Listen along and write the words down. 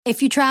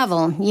If you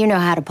travel, you know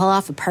how to pull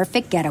off a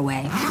perfect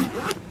getaway.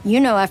 You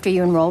know after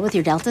you enroll with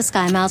your Delta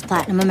SkyMiles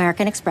Platinum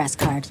American Express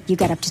card, you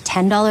get up to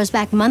 $10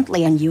 back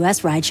monthly on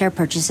U.S. rideshare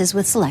purchases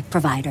with select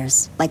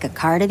providers, like a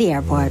car to the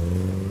airport.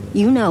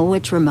 You know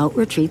which remote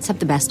retreats have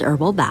the best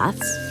herbal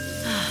baths,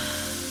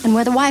 and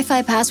where the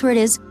Wi-Fi password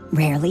is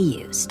rarely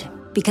used.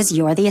 Because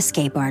you're the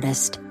escape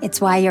artist. It's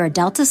why you're a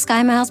Delta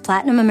SkyMiles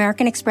Platinum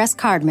American Express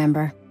card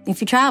member.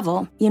 If you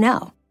travel, you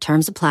know.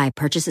 Terms apply.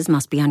 Purchases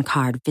must be on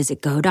card.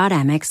 Visit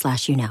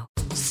go.amex/you-know.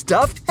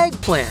 Stuffed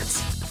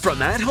eggplants.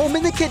 From at home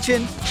in the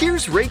kitchen,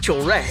 here's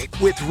Rachael Ray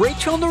with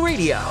Rachael on the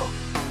Radio.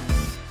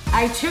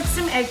 I took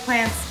some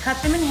eggplants, cut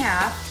them in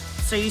half.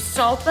 So you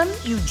salt them,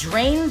 you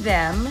drain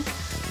them,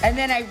 and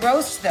then I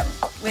roast them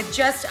with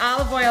just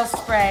olive oil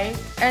spray,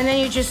 and then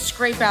you just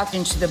scrape out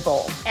into the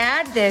bowl.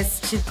 Add this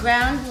to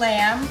ground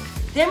lamb.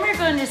 Then we're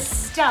going to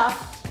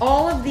stuff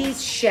all of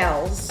these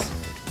shells,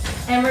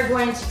 and we're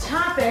going to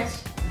top it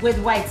with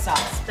white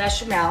sauce,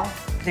 bechamel,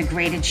 the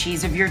grated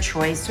cheese of your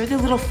choice, or the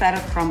little feta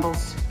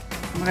crumbles.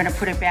 We're gonna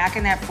put it back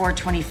in that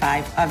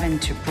 425 oven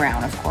to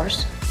brown, of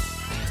course.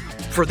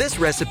 For this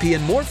recipe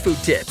and more food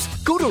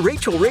tips, go to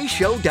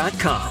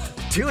RachelRayShow.com.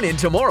 Tune in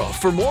tomorrow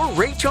for more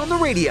Rach on the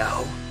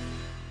Radio.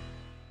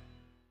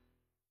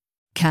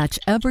 Catch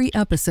every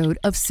episode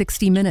of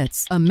 60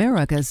 Minutes,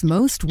 America's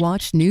most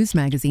watched news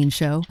magazine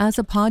show, as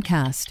a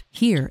podcast.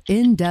 Hear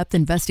in-depth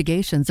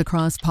investigations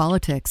across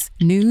politics,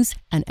 news,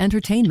 and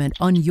entertainment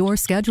on your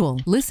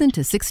schedule. Listen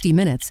to 60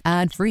 Minutes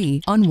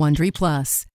ad-free on Wondery Plus.